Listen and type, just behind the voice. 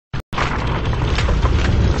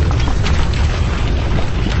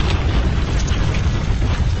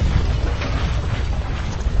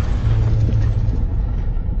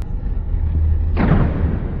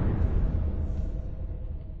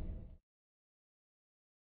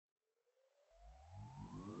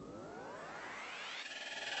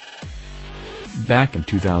Back in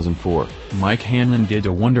 2004, Mike Hanlon did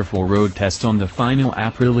a wonderful road test on the final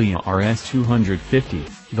Aprilia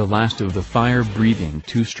RS250, the last of the fire-breathing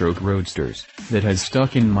two-stroke roadsters, that has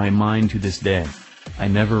stuck in my mind to this day. I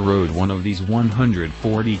never rode one of these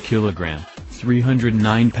 140 kg,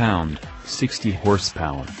 309 pound, 60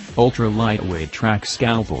 horsepower, ultra-lightweight track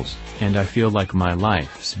scalpels, and I feel like my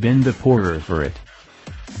life's been the poorer for it.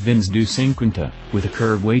 Vin's Duecinquanta, with a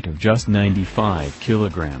curb weight of just 95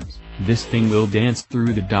 kilograms, this thing will dance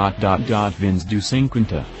through the ... Vin's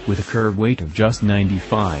Duecinquanta, with a curb weight of just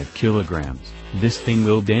 95 kilograms, this thing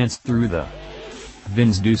will dance through the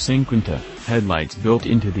Vin's Duecinquanta, headlights built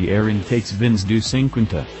into the air intakes. Vin's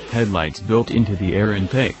Duecinquanta, headlights built into the air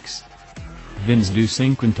intakes. Vin's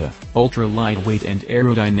Duecinquanta, ultra lightweight and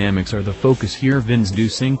aerodynamics are the focus here. Vin's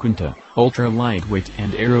Duecinquanta, ultra lightweight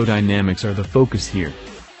and aerodynamics are the focus here.